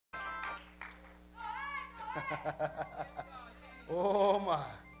Oh, my.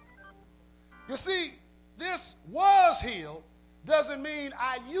 You see, this was healed doesn't mean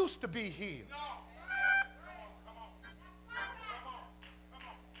I used to be healed.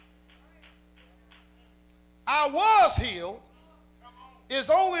 I was healed is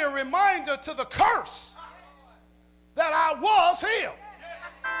only a reminder to the curse that I was healed.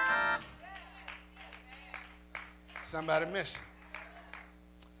 Somebody missed it.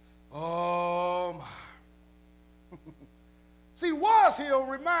 Oh, my. See, was healed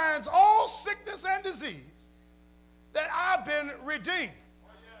reminds all sickness and disease that I've been redeemed.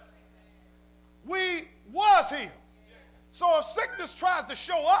 We was healed. So if sickness tries to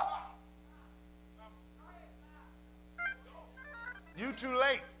show up, you too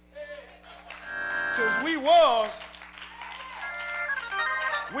late. Because we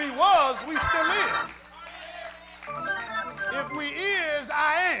still is. If we is,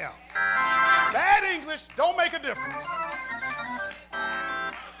 I am. Bad English don't make a difference.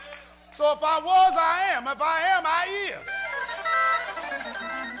 So if I was, I am. If I am, I is.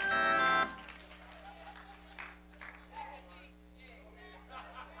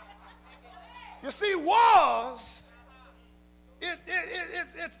 You see, was,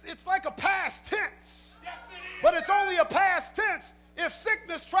 it's like a past tense. But it's only a past tense if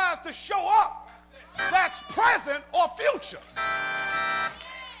sickness tries to show up. That's present or future.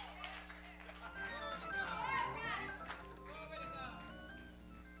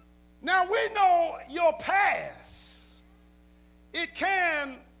 Now we know your past, it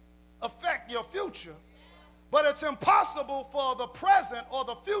can affect your future, but it's impossible for the present or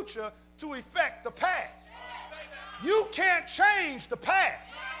the future to affect the past. You can't change the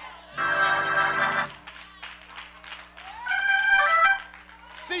past.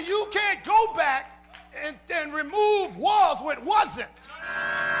 See, you can't go back and remove was with wasn't.